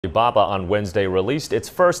Alibaba on Wednesday released its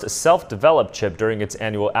first self-developed chip during its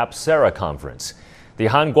annual Apsara conference. The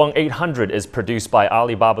Hangguang 800 is produced by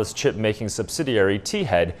Alibaba's chip-making subsidiary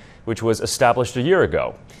T-Head, which was established a year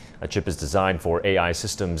ago. A chip is designed for AI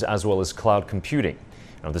systems as well as cloud computing.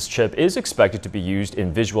 Now, this chip is expected to be used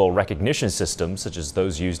in visual recognition systems such as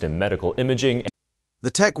those used in medical imaging. The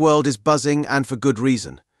tech world is buzzing, and for good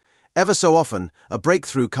reason. Ever so often, a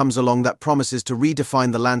breakthrough comes along that promises to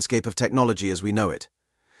redefine the landscape of technology as we know it.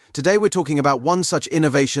 Today we're talking about one such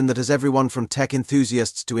innovation that has everyone from tech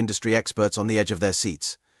enthusiasts to industry experts on the edge of their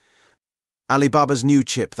seats. Alibaba's new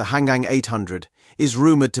chip, the Hangguang 800, is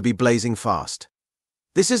rumored to be blazing fast.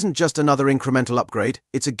 This isn't just another incremental upgrade,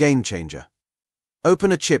 it's a game changer.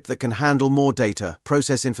 Open a chip that can handle more data,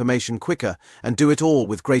 process information quicker, and do it all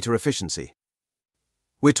with greater efficiency.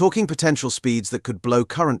 We're talking potential speeds that could blow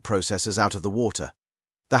current processors out of the water.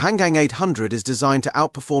 The Hangguang 800 is designed to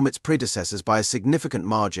outperform its predecessors by a significant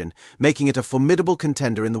margin, making it a formidable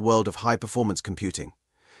contender in the world of high-performance computing.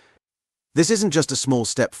 This isn't just a small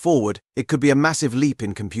step forward, it could be a massive leap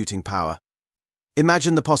in computing power.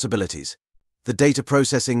 Imagine the possibilities. The data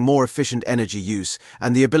processing, more efficient energy use,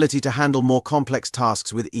 and the ability to handle more complex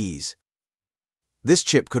tasks with ease. This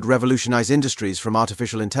chip could revolutionize industries from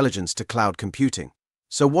artificial intelligence to cloud computing.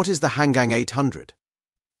 So what is the Hangguang 800?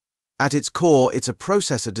 At its core, it's a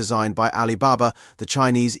processor designed by Alibaba, the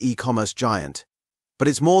Chinese e-commerce giant. But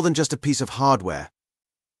it's more than just a piece of hardware.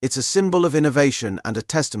 It's a symbol of innovation and a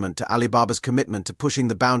testament to Alibaba's commitment to pushing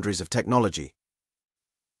the boundaries of technology.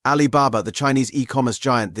 Alibaba, the Chinese e-commerce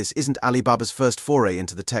giant, this isn't Alibaba's first foray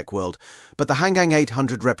into the tech world, but the Hangguang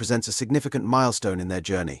 800 represents a significant milestone in their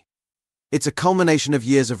journey. It's a culmination of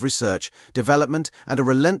years of research, development, and a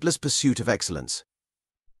relentless pursuit of excellence.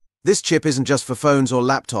 This chip isn't just for phones or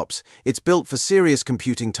laptops, it's built for serious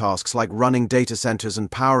computing tasks like running data centers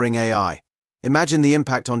and powering AI. Imagine the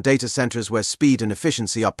impact on data centers where speed and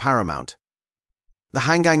efficiency are paramount. The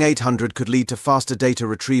Hangguang 800 could lead to faster data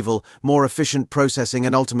retrieval, more efficient processing,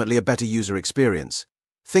 and ultimately a better user experience.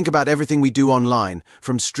 Think about everything we do online,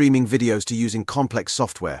 from streaming videos to using complex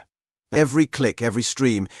software. Every click, every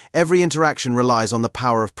stream, every interaction relies on the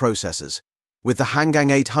power of processors. With the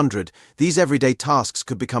Hangguang 800, these everyday tasks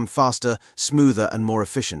could become faster, smoother, and more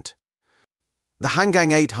efficient. The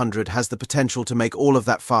Hangguang 800 has the potential to make all of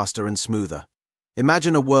that faster and smoother.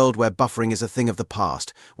 Imagine a world where buffering is a thing of the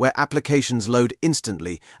past, where applications load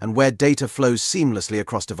instantly, and where data flows seamlessly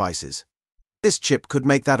across devices. This chip could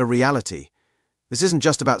make that a reality. This isn't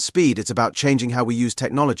just about speed, it's about changing how we use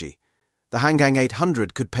technology. The Hangguang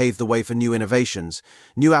 800 could pave the way for new innovations,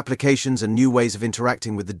 new applications, and new ways of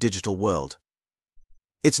interacting with the digital world.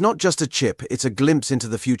 It's not just a chip, it's a glimpse into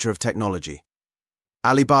the future of technology.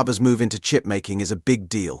 Alibaba's move into chip making is a big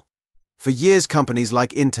deal. For years, companies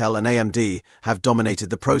like Intel and AMD have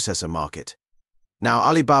dominated the processor market. Now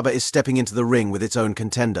Alibaba is stepping into the ring with its own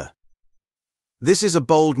contender. This is a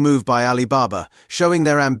bold move by Alibaba, showing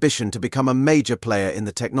their ambition to become a major player in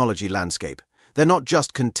the technology landscape. They're not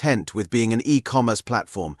just content with being an e-commerce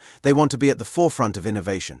platform, they want to be at the forefront of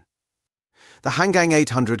innovation. The Hangguang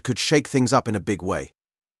 800 could shake things up in a big way.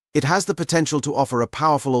 It has the potential to offer a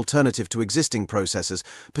powerful alternative to existing processors,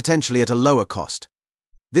 potentially at a lower cost.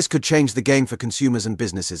 This could change the game for consumers and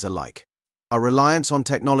businesses alike. Our reliance on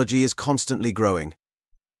technology is constantly growing.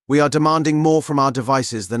 We are demanding more from our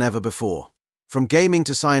devices than ever before. From gaming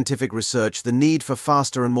to scientific research, the need for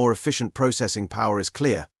faster and more efficient processing power is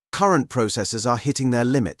clear. Current processors are hitting their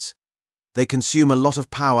limits. They consume a lot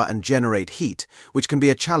of power and generate heat, which can be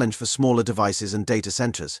a challenge for smaller devices and data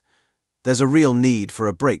centers. There's a real need for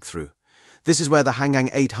a breakthrough. This is where the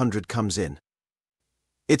Hangguang 800 comes in.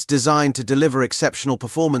 It's designed to deliver exceptional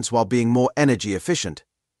performance while being more energy efficient.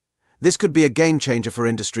 This could be a game changer for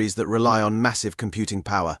industries that rely on massive computing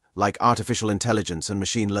power, like artificial intelligence and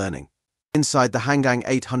machine learning. Inside the Hangguang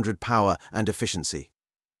 800, power and efficiency.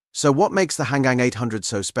 So what makes the Hangguang 800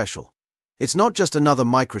 so special? It's not just another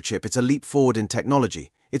microchip, it's a leap forward in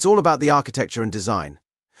technology. It's all about the architecture and design.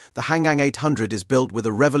 The Hangguang 800 is built with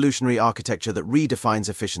a revolutionary architecture that redefines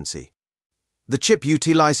efficiency. The chip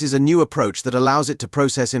utilizes a new approach that allows it to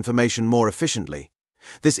process information more efficiently.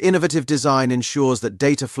 This innovative design ensures that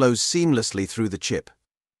data flows seamlessly through the chip,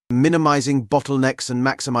 minimizing bottlenecks and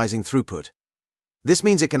maximizing throughput. This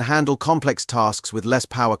means it can handle complex tasks with less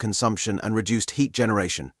power consumption and reduced heat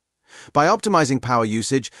generation. By optimizing power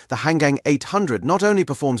usage, the Hangguang 800 not only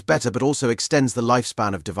performs better but also extends the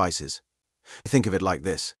lifespan of devices. Think of it like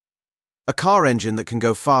this. A car engine that can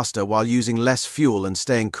go faster while using less fuel and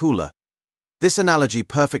staying cooler. This analogy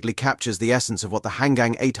perfectly captures the essence of what the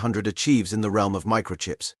Hangguang 800 achieves in the realm of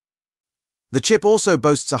microchips. The chip also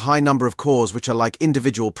boasts a high number of cores which are like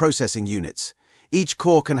individual processing units. Each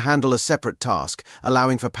core can handle a separate task,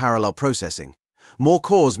 allowing for parallel processing. More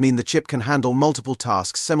cores mean the chip can handle multiple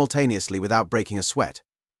tasks simultaneously without breaking a sweat.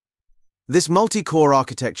 This multi-core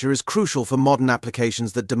architecture is crucial for modern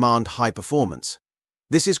applications that demand high performance.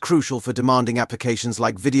 This is crucial for demanding applications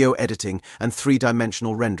like video editing and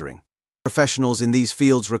three-dimensional rendering. Professionals in these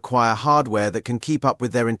fields require hardware that can keep up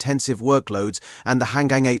with their intensive workloads, and the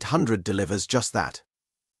Hanggang 800 delivers just that.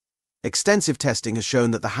 Extensive testing has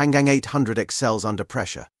shown that the Hanggang 800 excels under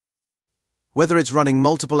pressure. Whether it's running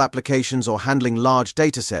multiple applications or handling large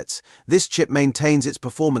datasets, this chip maintains its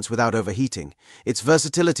performance without overheating. Its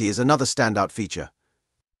versatility is another standout feature.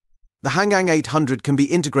 The Hanggang 800 can be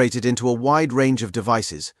integrated into a wide range of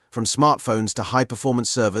devices, from smartphones to high-performance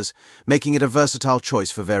servers, making it a versatile choice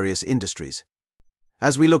for various industries.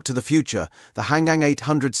 As we look to the future, the Hanggang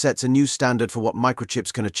 800 sets a new standard for what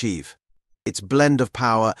microchips can achieve. Its blend of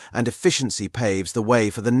power and efficiency paves the way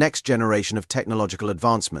for the next generation of technological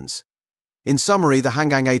advancements. In summary, the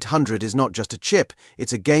Hanggang 800 is not just a chip,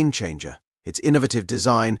 it's a game-changer. Its innovative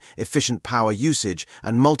design, efficient power usage,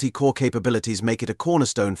 and multi-core capabilities make it a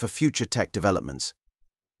cornerstone for future tech developments.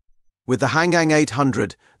 With the Hanggang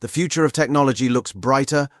 800, the future of technology looks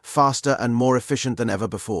brighter, faster, and more efficient than ever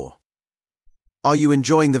before. Are you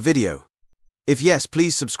enjoying the video? If yes,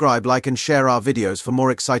 please subscribe, like, and share our videos for more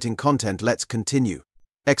exciting content. Let's continue.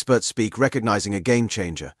 Experts speak, recognizing a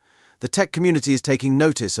game-changer. The tech community is taking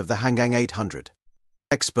notice of the Hanggang 800.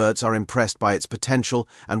 Experts are impressed by its potential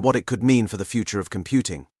and what it could mean for the future of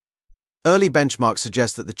computing. Early benchmarks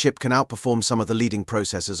suggest that the chip can outperform some of the leading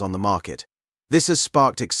processors on the market. This has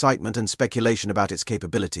sparked excitement and speculation about its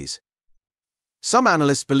capabilities. Some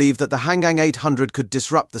analysts believe that the Hanggang 800 could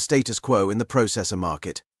disrupt the status quo in the processor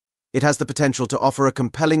market. It has the potential to offer a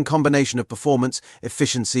compelling combination of performance,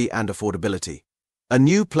 efficiency, and affordability. A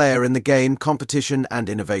new player in the game, competition, and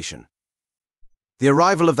innovation. The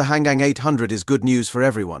arrival of the Hanggang 800 is good news for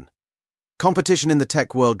everyone. Competition in the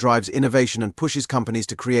tech world drives innovation and pushes companies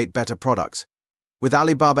to create better products. With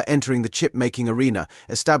Alibaba entering the chip-making arena,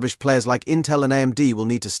 established players like Intel and AMD will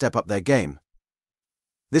need to step up their game.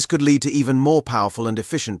 This could lead to even more powerful and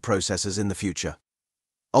efficient processors in the future.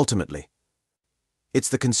 Ultimately, it's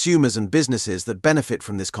the consumers and businesses that benefit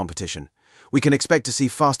from this competition. We can expect to see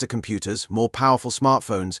faster computers, more powerful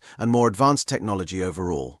smartphones, and more advanced technology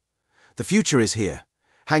overall. The future is here.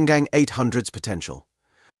 Hanggang 800's potential.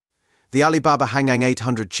 The Alibaba Hanggang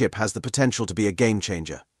 800 chip has the potential to be a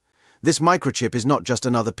game-changer. This microchip is not just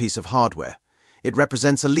another piece of hardware. It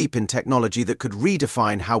represents a leap in technology that could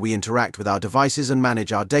redefine how we interact with our devices and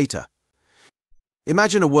manage our data.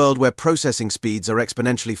 Imagine a world where processing speeds are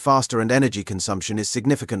exponentially faster and energy consumption is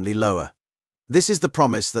significantly lower. This is the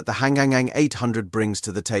promise that the Hanggang 800 brings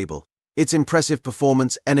to the table. Its impressive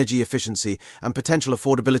performance, energy efficiency, and potential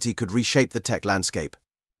affordability could reshape the tech landscape.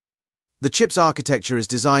 The chip's architecture is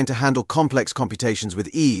designed to handle complex computations with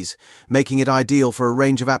ease, making it ideal for a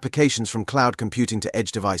range of applications from cloud computing to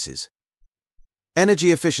edge devices.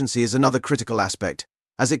 Energy efficiency is another critical aspect,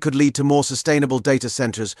 as it could lead to more sustainable data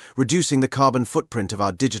centers, reducing the carbon footprint of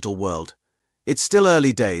our digital world. It's still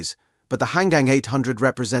early days, but the Hanggang 800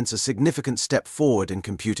 represents a significant step forward in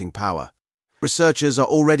computing power. Researchers are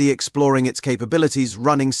already exploring its capabilities,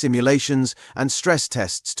 running simulations and stress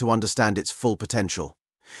tests to understand its full potential.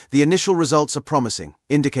 The initial results are promising,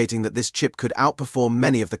 indicating that this chip could outperform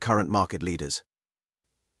many of the current market leaders.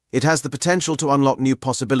 It has the potential to unlock new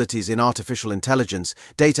possibilities in artificial intelligence,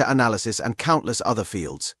 data analysis, and countless other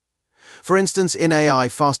fields. For instance, in AI,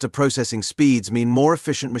 faster processing speeds mean more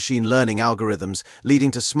efficient machine learning algorithms,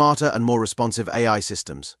 leading to smarter and more responsive AI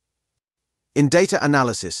systems. In data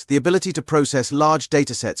analysis, the ability to process large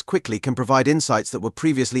datasets quickly can provide insights that were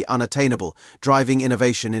previously unattainable, driving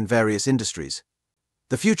innovation in various industries.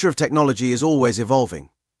 The future of technology is always evolving.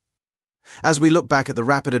 As we look back at the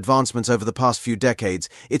rapid advancements over the past few decades,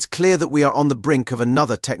 it's clear that we are on the brink of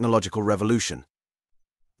another technological revolution.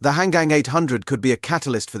 The Hanggang 800 could be a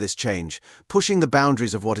catalyst for this change, pushing the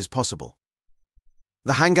boundaries of what is possible.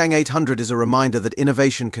 The Hanggang 800 is a reminder that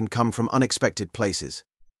innovation can come from unexpected places.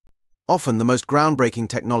 Often, the most groundbreaking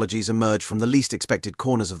technologies emerge from the least expected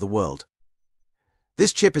corners of the world.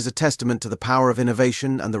 This chip is a testament to the power of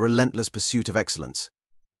innovation and the relentless pursuit of excellence.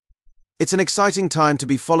 It's an exciting time to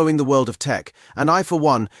be following the world of tech, and I, for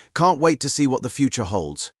one, can't wait to see what the future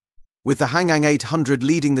holds. With the Hanggang 800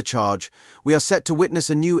 leading the charge, we are set to witness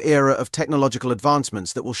a new era of technological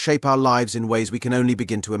advancements that will shape our lives in ways we can only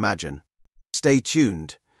begin to imagine. Stay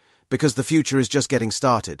tuned, because the future is just getting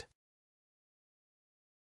started.